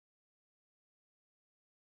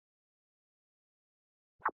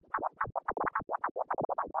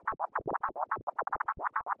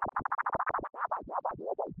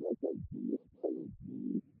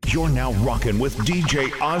You're now rocking with DJ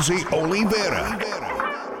Ozzy Oliveira.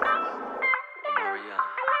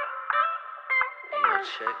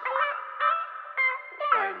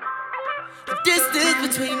 The distance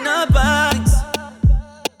between our bodies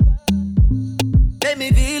make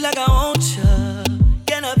me feel like I want you.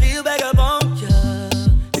 Can I feel back up on you?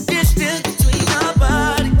 The distance between our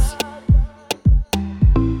bodies,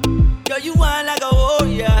 girl, you whine like a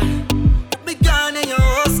warrior. Put me gun in your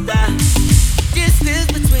holster.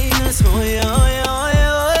 Distance between us, oh yeah, oh yeah, oh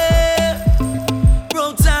yeah, oh yeah.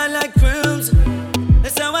 Roll tight like crimson.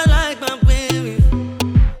 That's how I like my baby,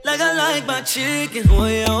 like I like my chicken. Oh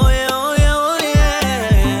yeah, oh yeah, oh yeah, oh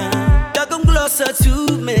yeah. Y'all come closer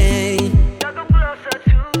to me.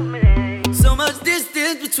 So much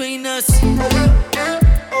distance between us.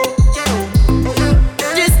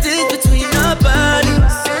 Distance between our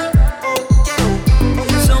bodies.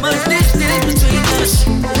 So much distance between us.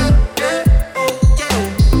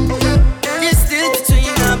 Distance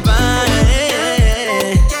between our bodies.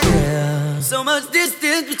 So much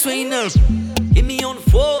distance between us. Get me on the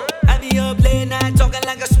floor, have me up late night talking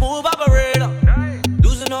like a smooth operator,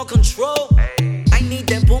 losing all control. I need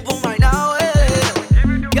that boom boom right now.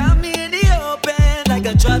 Got me in the open like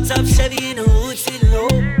a drop top Chevy in the hood sitting low.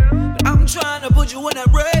 But I'm trying to put you in that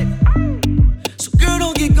red, so girl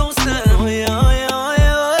don't get gon' stand. Oh yeah, oh yeah, oh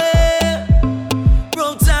yeah, oh yeah.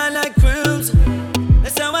 Roll tight like crimson.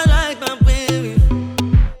 That's how I like my baby,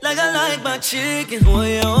 like I like my chicken. Oh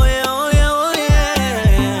yeah, oh yeah, oh yeah, oh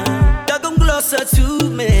yeah. Y'all come closer to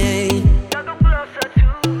me.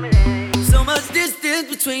 So much distance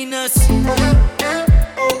between us.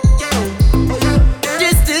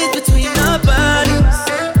 Distance between our bodies.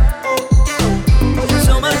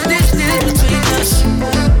 So much distance between us.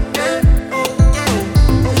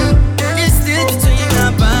 Distance between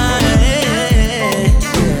our bodies.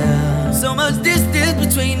 So much distance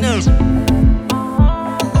between us.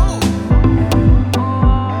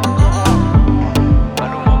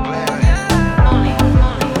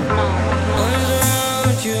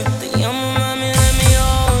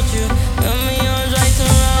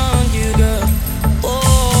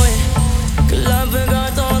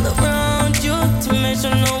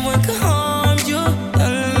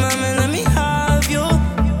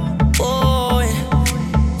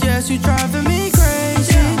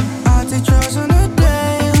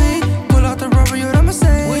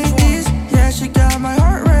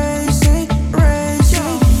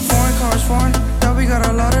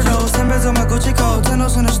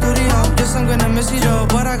 In the studio, yes, I'm gonna miss you, Joe,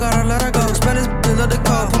 but I gotta let her go. Spend this to the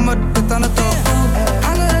call, put my dick on the throat.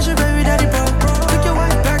 I know that's your baby daddy, bro. Took your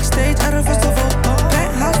wife backstage at a festival.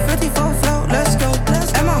 Penthouse 54 float, let's go.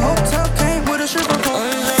 And my hotel came with a stripper pole.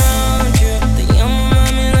 Around you, the young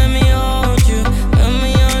mommy, let me hold you. Let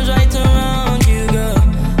me arms right around you, girl.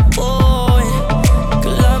 Boy,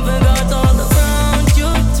 good love and got all around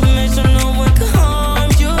you to make sure no one can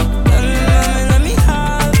harm you. Let me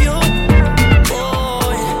have you.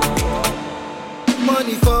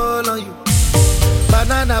 Money fall on you,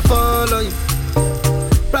 banana fall on you,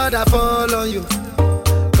 Prada fall on you,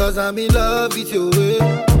 cause I'm in love with you.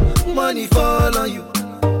 Money fall on you,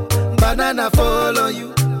 banana fall on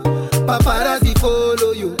you, paparazzi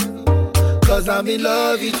follow you, cause I'm in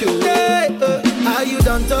love with you. Hey, are you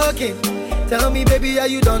done talking? Tell me baby, are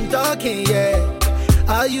you done talking? Yeah.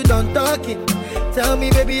 Are you done talking? Tell me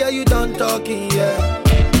baby, are you done talking? Yeah.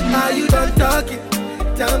 Are you done talking?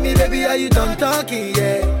 Tell me, baby, are you done talking?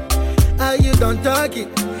 Yeah. Are you done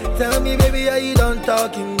talking? Tell me, baby, are you done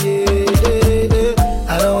talking? Yeah.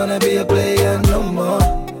 I don't wanna be a player no more.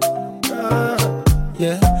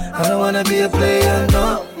 Yeah. I don't wanna be a player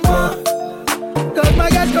no more. Cause my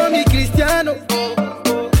guys call me Cristiano,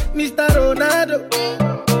 Mr. Ronaldo,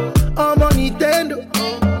 I'm on Nintendo.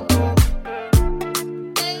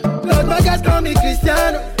 Cause my guys call me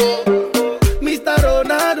Cristiano, Mr.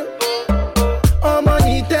 Ronaldo,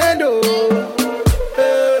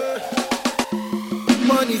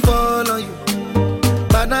 money fall on you,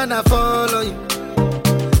 banana fall on you,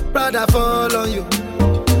 Prada fall on you,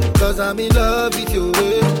 cause I'm in love with you.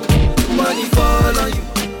 Money fall on you,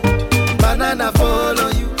 banana fall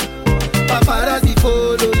on you, paparazzi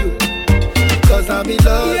follow you, cause I'm in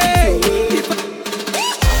love with you.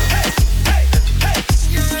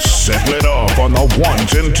 Settle it off on the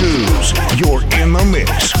ones and twos. You're in the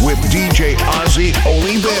mix with DJ Ozzy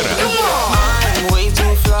Oliveira. I'm way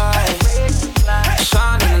too fly.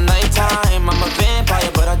 Shine in the nighttime. I'm a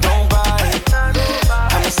vampire, but I don't bite.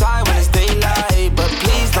 I'm inside when it's daylight, but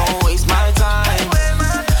please don't waste my time.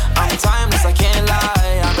 I'm timeless, I can't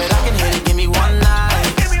lie. I bet I can hit it, give me one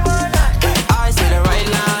night. If I say the right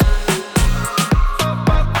line.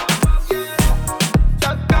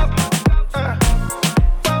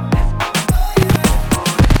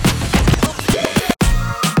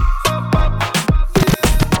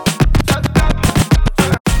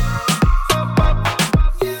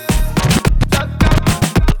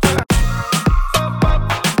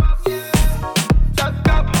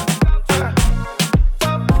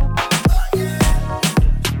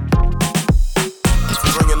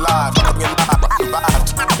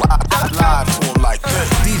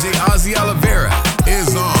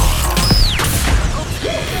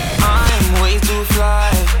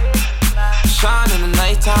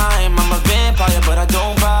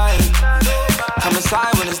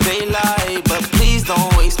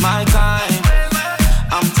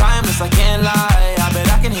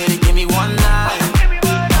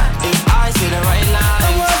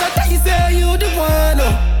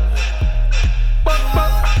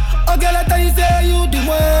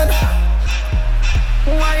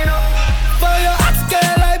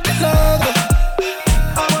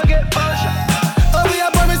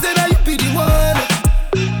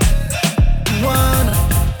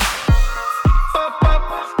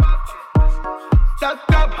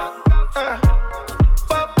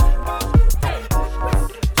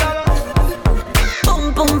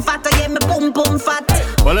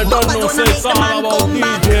 Well, I don't know, say it's all about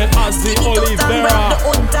DJ Ozzy Olivera.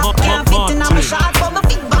 Can't fit in my shot for my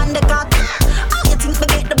feet on the cock. How you think we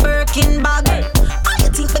get the Birkin bag? How you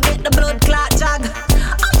think we get the blood clot jag?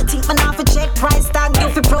 How you think we not for check price tag? You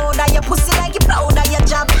feel proud of your pussy like you proud of your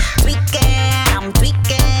job. Tweaking, I'm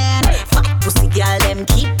tweaking. Fat pussy girl, them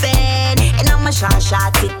keeping. And I'm a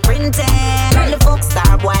shot it printing. The folk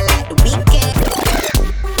star boy like the weekend.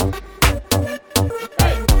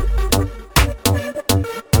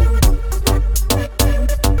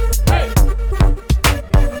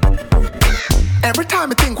 Every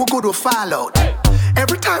time I think we're good, we fall out.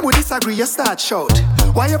 Every time we disagree, you start shout.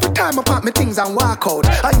 Why every time I pack me things and walk out?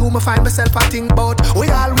 I you me find myself I think about. We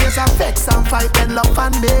always have vex and fight, then love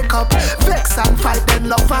and make up. Vex and fight, then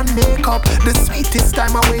love and make up. The sweetest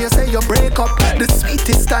time away you say you break up. The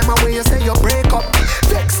sweetest time away you say you break up.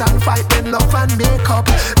 Vex and fight, then love and make up.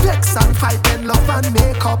 Vex and fight, then love and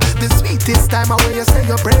make up. The sweetest time away you say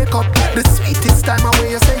you break up. The sweetest time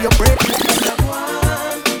away you say you break up.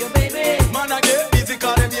 Man, I get easy,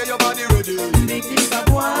 call them here, your body ready. Big things are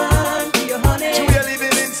one for your honey. You are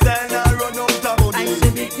living in style, now run out of money. I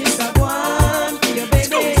say big things are one for your baby.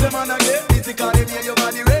 Say, man, I get easy, call them here, your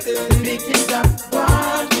body ready. Big things are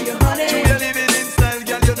one for your honey. You are living in style,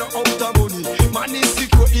 girl, you know out of money. Man is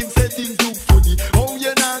secure, him say things look funny. Oh,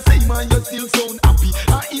 you not say, man, you still sound happy.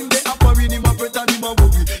 And him the apparent, him a pretend, him a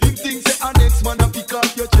worry. Him thinks say, an next man a pick up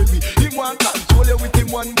your cherry. Him want control you with him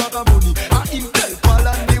one bag of money. And him tell Paul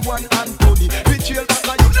and the one and Tony. Betrayal back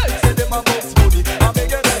and you like say them a box money. I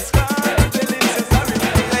beg you let's cry, tell him say sorry.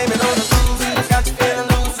 Blame it on the blues, got you feeling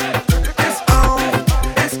loose. It's on,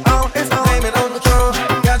 it's on, it's on. Blame it on the drum,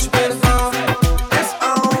 got you feeling strong. It's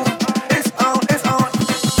on, it's on, it's on.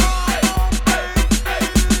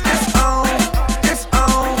 It's on, it's on.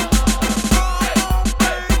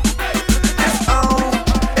 It's on,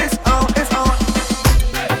 it's on, it's on.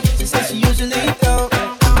 She says she usually don't,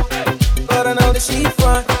 but I know that she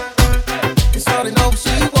front. It's hard to know what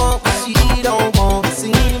she want, what she don't want. It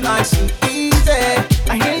seems like she easy.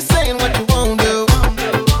 I hear you saying what you won't do,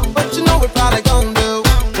 but you know we're probably gon' do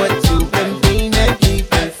what you've been dreaming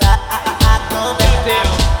deep inside.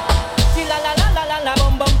 La la la la la la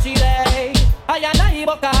bum bum chile. I and I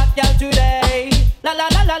book a hot girl today. La la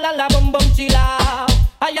la la la la bum bum chila.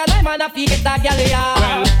 I and I man a fi get a girl ya.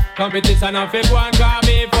 Well, competition and fake one call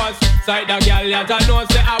me first. Side the girl ya don't know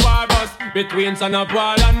say a war bust. Between Son of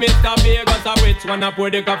Paul and Mr. Vegas, a which one a pour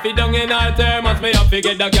the coffee down in her thermos. Me a fi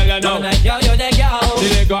get the girl ya now. I'm like yo, you the girl. She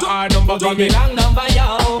dey go hard number for me. Wrong number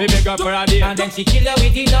yo. Me beg her for a date. And then she kill you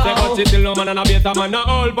with it now. Say but she still no man and a better man. No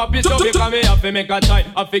old puppy so because me have to make a try.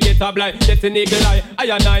 Have to get a blind, get an eagle eye. I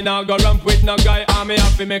and I now go ramp with no guy. And me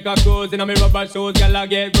have to make a cruise in a me rubber shoes. Girl a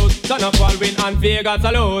get good. Son of Paul win and Vegas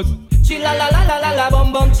a lose. Chila la la la la la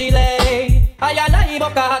bum bum chile. I and I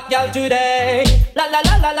book a hot girl today. La la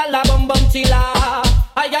la la la la bum bum chila.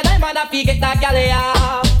 I and I man a fi get a girl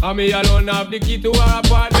ya. And me alone have the key to her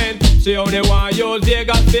apartment. She only want use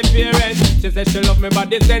Vegas for parents. She said she love me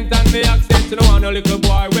body scent and me accent. She don't want no little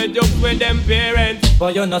boy with jokes with them parents.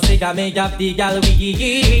 But you know say that me have the girl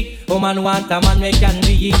we. Woman want a man we can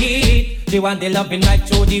be. She want the loving right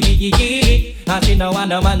through the we. And she no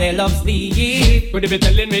want a man they love Steve. Could you be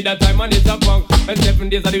telling me that I'm on is a punk? And 7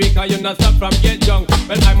 days of the week I you not stop from get drunk.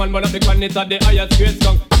 Well I'm on one of the planets of the highest grade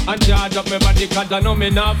song. And charge up my body cause I know me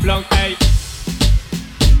not flunk. Hey.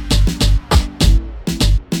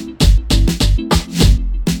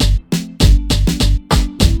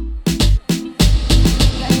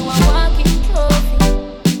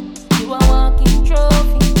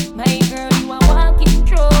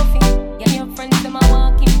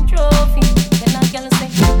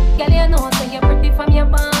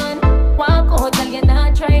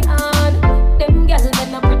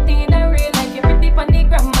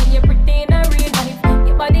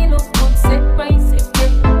 Say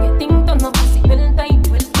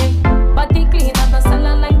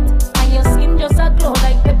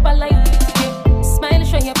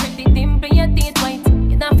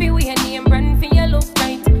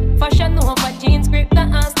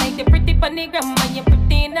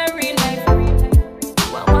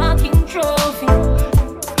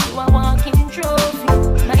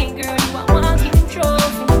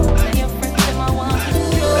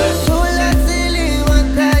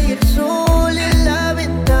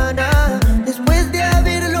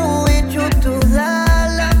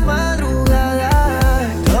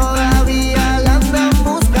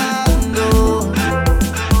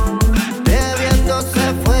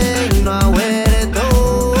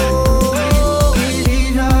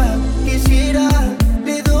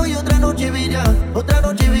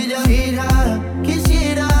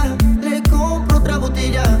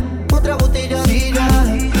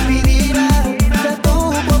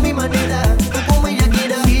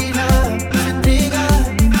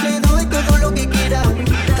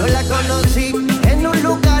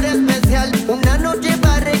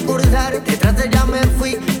Detrás de ella me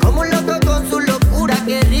fui, como un loco con su locura.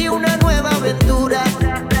 Quería una nueva aventura.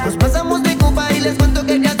 Nos pasamos de copa y les cuento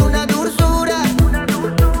que ella es una dulzura.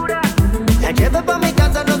 La llevé pa' mi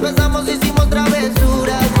casa, nos besamos, hicimos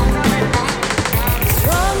travesuras.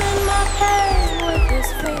 Strumming my head with this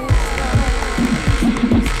feeling,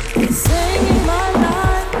 singing my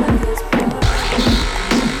life with this blood.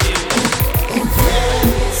 Killing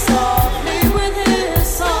me softly with his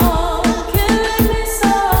song, killing me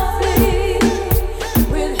softly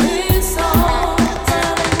with his song,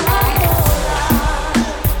 telling my whole life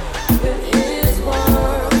with his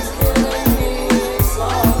words, killing me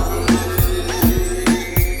softly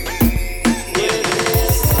with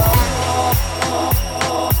his song.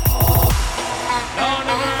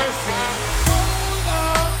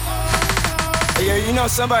 Yeah, you know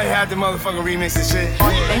somebody had to motherfucking remix this shit.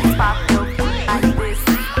 All you ladies pop your feet like this.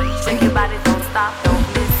 Shake your body, don't stop, don't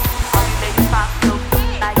miss. All you ladies pop your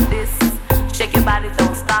feet like this. Shake your body,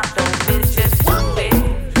 don't stop, don't miss. Just do it,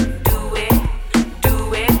 do it,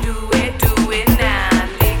 do it, do it, do it now.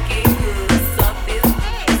 Lick it good, suck this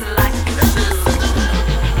ass like you should.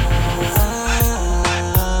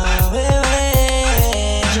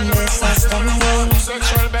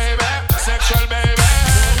 Sexual baby, sexual baby.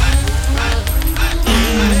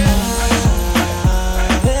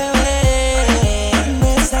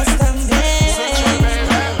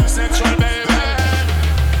 Sexual baby.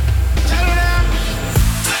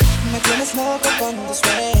 Me tienes loco con tus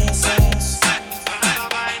besos.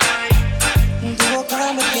 Tu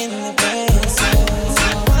boca me tiene preso.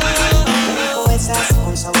 Besas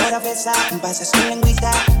con sabor a fresa. Pasas tu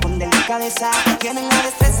lengüita con delicadeza. Tienen la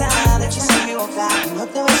destreza de hechizar mi boca. No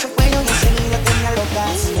te beso el cuello y enseguida te me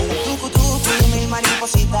alocas. Tu cututu y mi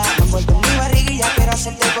mariposita. Me envuelto en mi barriga y ya quiero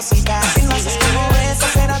hacerte cositas. Si lo haces como eso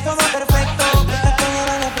será todo perfecto. Deja que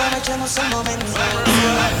ahora le aprovechemos el momento.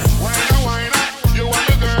 You want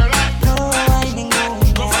the girl. No hay ningún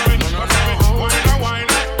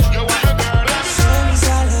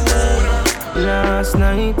Last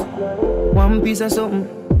night, one piece of something.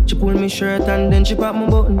 She pulled me shirt and then she popped my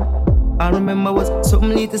button. I remember was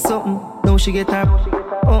something little something. Now she get her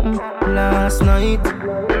open. Last night,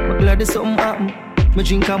 but glad there's something happened. Me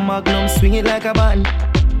drink a magnum, swing it like a button.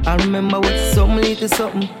 I remember was something little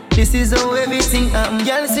something. This is how everything happened.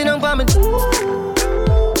 Girl, sit down for me.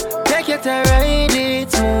 Take your time, ride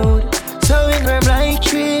it smooth. So it grab like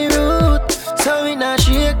tree root. So it not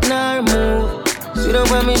shake nor move. Sit down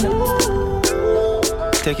for me now.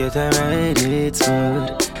 Take your time, ride it smooth.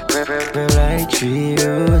 Grab like tree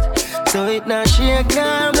root. So it not shake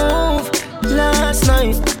nor move. Last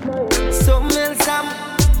night, something else happened.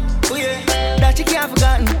 Oh yeah, that she can't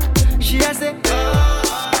forgotten. She has said,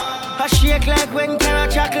 I shake like when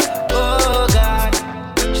carrot chocolate. Oh God,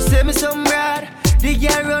 she said me some broad. The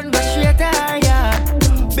girl run back straight to her yard.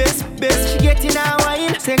 Best, she get in her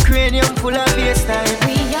wine. Say cranium full of bass time.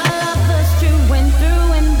 We all lovers through and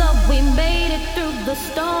through, and though we made it through the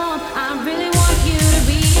storm, I really want you to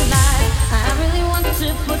be alive. I really want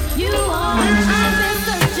to put you on. I've been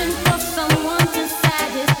searching for someone to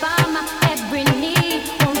satisfy my every need.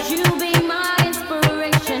 Won't you be my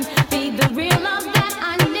inspiration? Be the real love that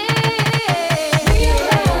I need.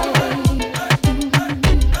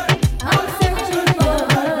 I'm searching for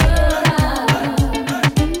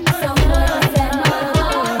someone that my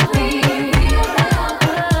heart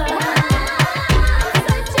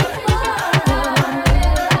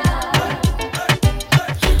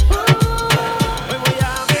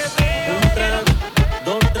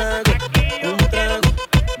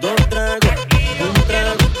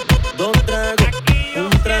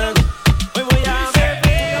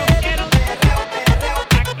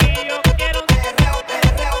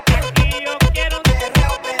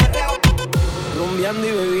Rumbeando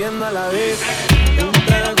y bebiendo a la vez. Un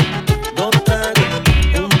trago, dos tragos,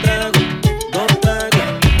 un trago, dos tragos,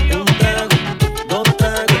 un trago, dos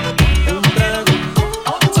tragos, un trago.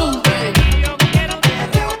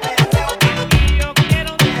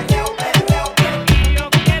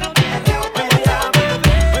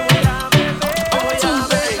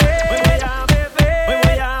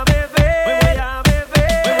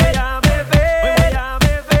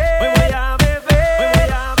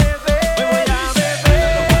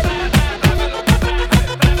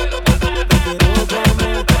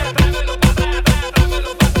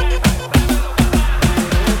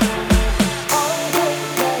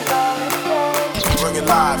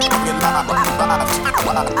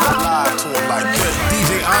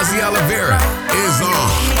 DJ Ozzy Oliveira is on.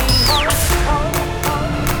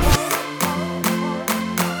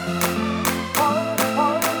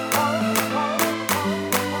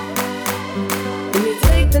 When you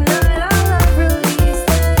take the night off.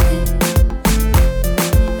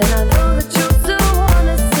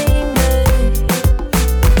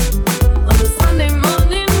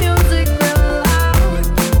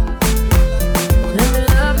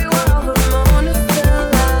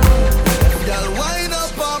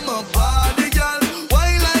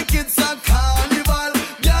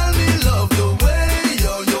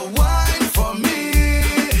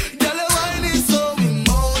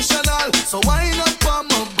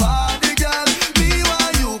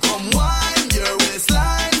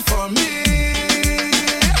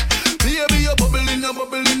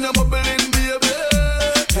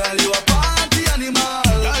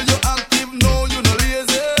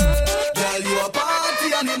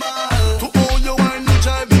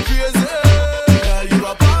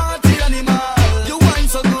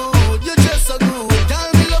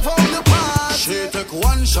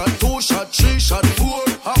 3 shot 4.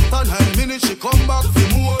 After 9 minutes she come back for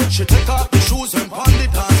more. She take off the shoes and pound the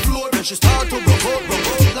dance floor. Then she start to broke out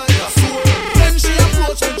like a sword. Then she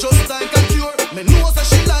approach me just like a cure. Me know that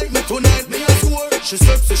she like me tonight, me a score. She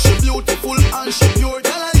sexy, she beautiful and she pure.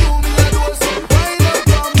 Tell her you me a do so. Wind up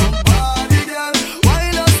from my body, girl.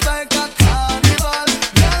 Wind up like a carnival.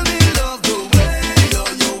 Girl, me love the way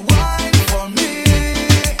you wine for me.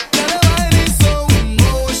 Girl, the wine is so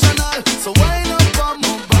emotional. So wind up from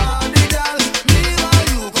my body, girl. Me and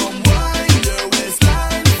you come wind your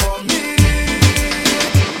waistline for me.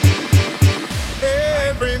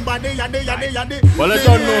 Everybody, yaddy. Well, I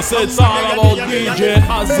don't know, so it's all about DJ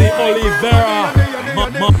Ozzy Oliveira.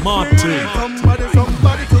 Martin.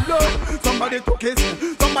 Somebody to love, somebody to kiss,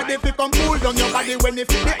 somebody fi come cool down your body when you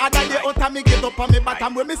feel the other day out and me get up on me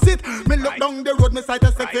bottom where me sit. Me look down the road, me sight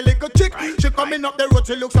a sexy little chick. She coming up the road,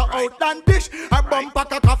 she looks so outlandish. Her bum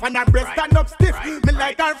pack a cough and her breast stand up stiff. Me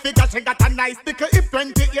like her figure, she got a nice tickle hip.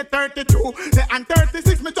 28, 32, and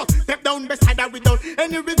 36. Me just step down beside her without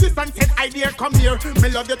any resistance. Said I dare come here. Me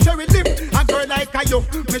love your cherry lip, a girl like a you.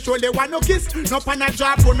 Me surely want no kiss. No pan a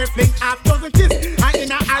job when me fling half dozen kiss. And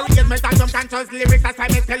in a arrogance, me talk some conscious lyrics. That's why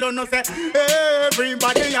me tell you no say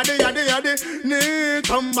everybody yaddy need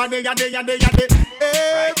somebody yaddy.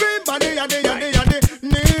 Everybody yaddy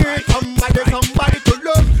need somebody to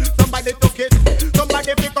love, somebody to kiss,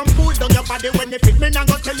 somebody become cool down your body when they fit. Me not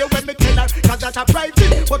gonna tell you when me tell her, cause that's a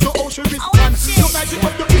private. But to how she respond, somebody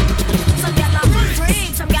up to it. Some gyal a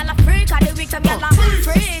freak, some gyal a freak, and the weak, some gyal a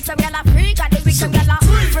freak, some gyal a freak, and the weak, some gyal a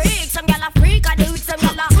freak, some gyal a freak, and the weak, some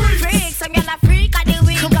gyal a freak, some gyal a freak, and the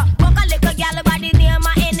weak. Walk a little gyal body near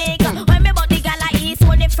my enigma. When me body gyal a east,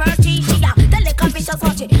 when the first she ya, the little vicious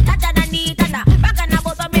watch it, touch and a neat and a rock and a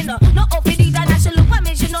bust a me no off it and a she look at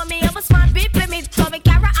me, she know me I'm a smart people me, so me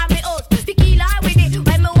carry and me out, tequila with it.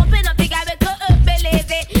 When me open up the gyal me go up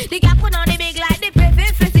believe it. The gyal put on the big like the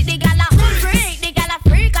perfect face, the gyal a freak, the gyal a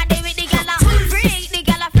freak, and the weak, the gyal a freak, the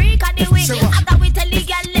gyal a freak, and the weak. After we tell the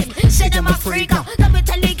gyal them, say them a freak, then we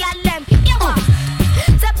tell the gyal them, yeah.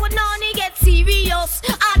 Say put on it get serious,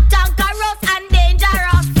 dangerous and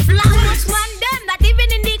dangerous. Flash one them that even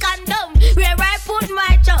in the condom where I put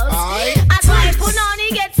my trust. That's why I put on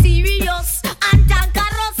it get serious and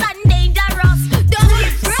dangerous and dangerous. Don't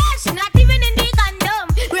get fresh, not even in the condom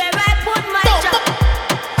where I put my trust.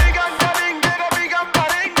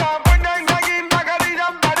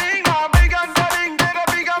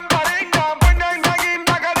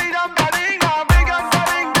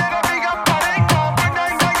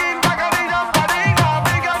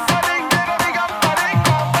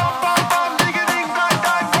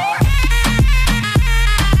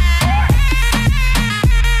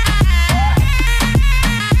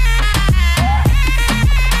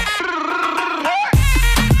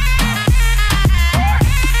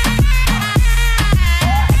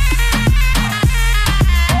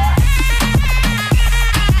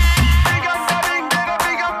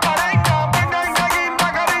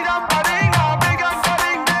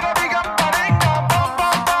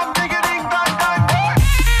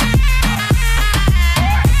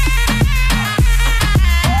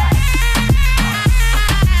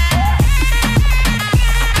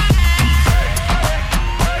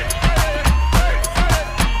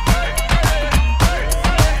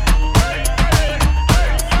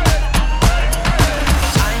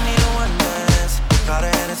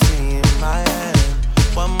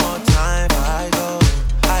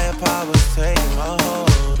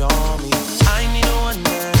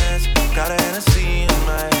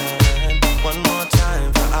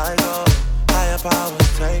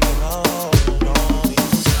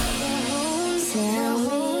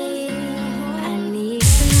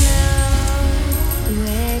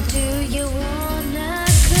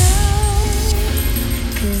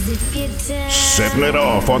 Setting it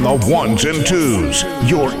off on the ones and twos.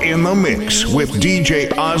 You're in the mix with DJ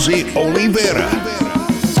Ozzy Oliveira.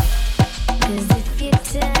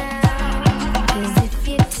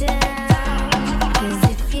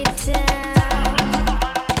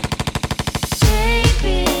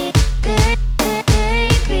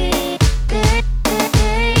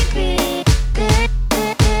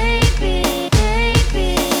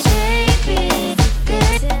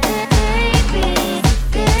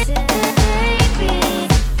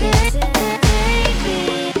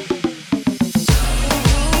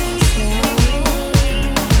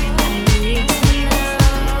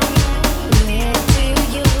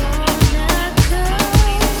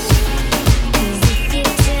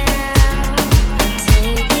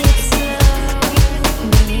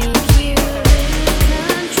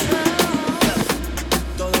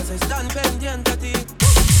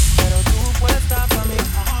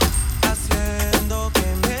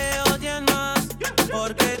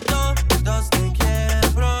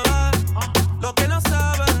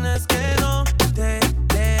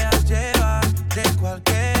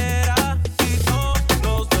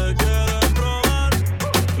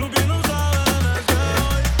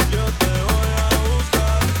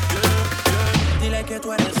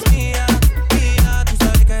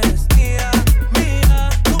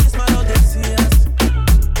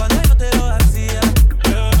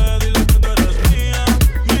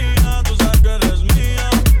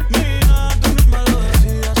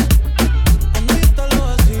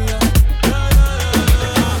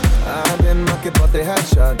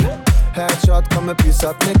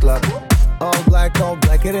 start me club. All black,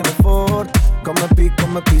 er det fort. Kom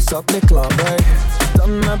en piece up me club, ey.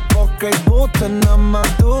 Den me pakka I båten,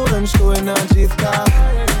 amadoren shkojna gjithka.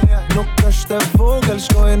 Nuk është e vogël,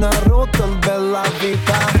 shkojna rotëll, bella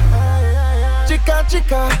vita. Chica,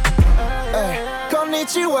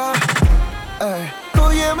 konnichiwa,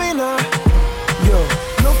 ku jemi na? Jo,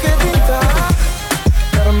 nuk e dinta.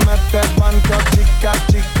 Permette banco, chica.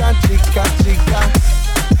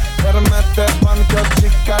 Permette banco,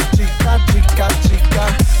 chica,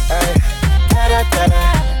 ey.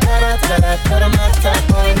 Permette boina. Permette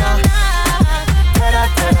boina.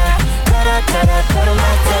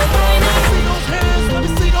 Let me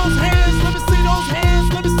see those hands, let me see those hands,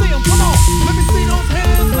 let me see them, come on. Let me see those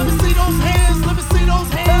hands, let me see those hands, let me see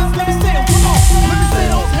those hands, let me see them, come on. Let me see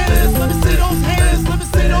those hands, let me see those hands, let me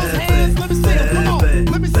see those hands, let me see them, come on.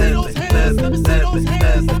 Let me see those hands, let me see those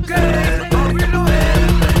hands, okay.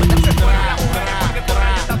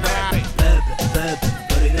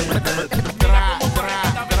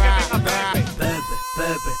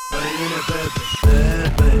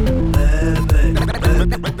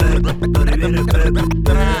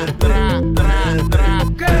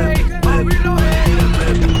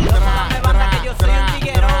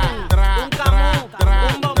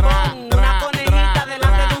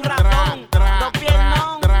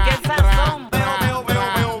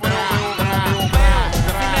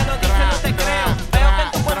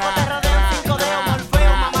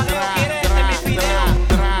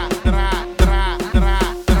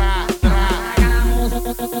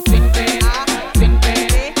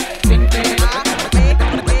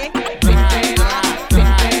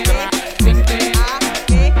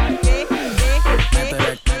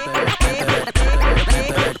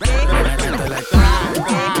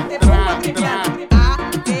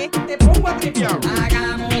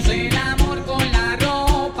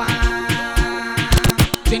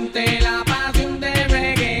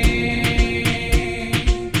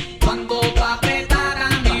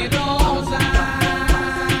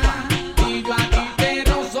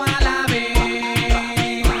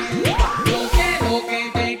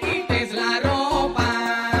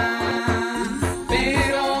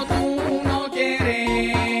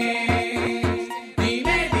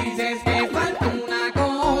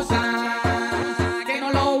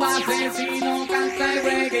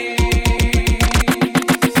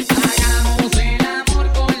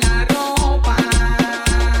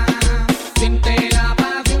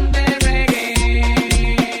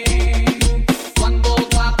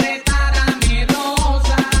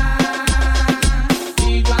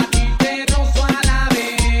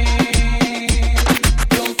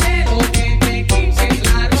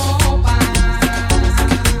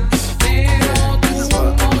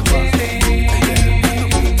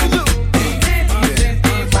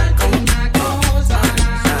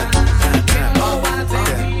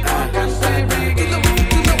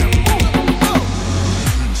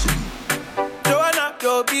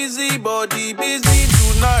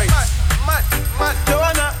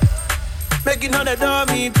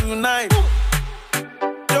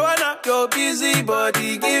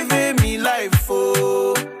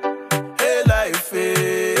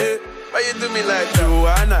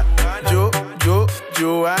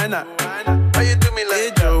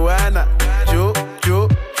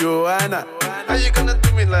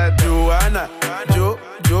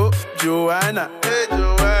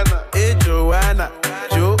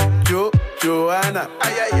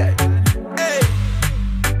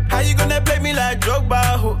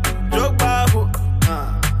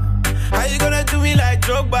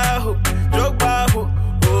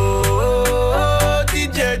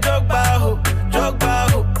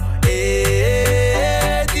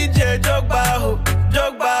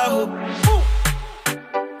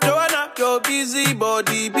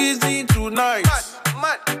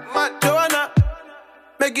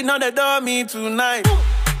 Tonight,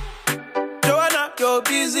 Joanna, your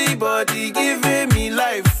busy body giving me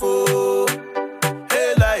life, oh,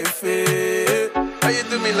 hey life, hey. How you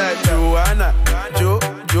do me like Joanna,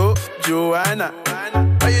 Joanna?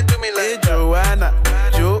 How you do me like Joanna,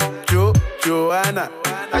 Joanna?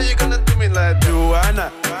 How you gonna do me like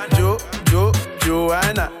Joanna,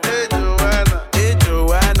 Joanna? Hey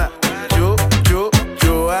Joanna,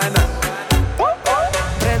 Joanna.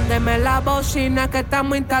 Préndeme la bocina que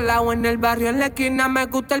estamos instalados en el barrio en la esquina. Me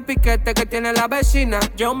gusta el piquete que tiene la vecina.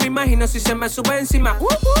 Yo me imagino si se me sube encima.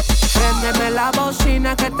 Préndeme la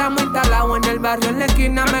bocina que estamos instalados en el barrio en la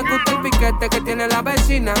esquina. Me gusta el piquete que tiene la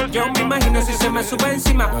vecina. Yo me imagino si se me sube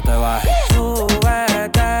encima. No te bajes,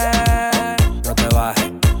 súbete. No te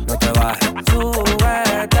bajes, no te bajes,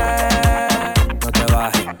 súbete. no te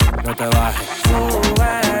bajes,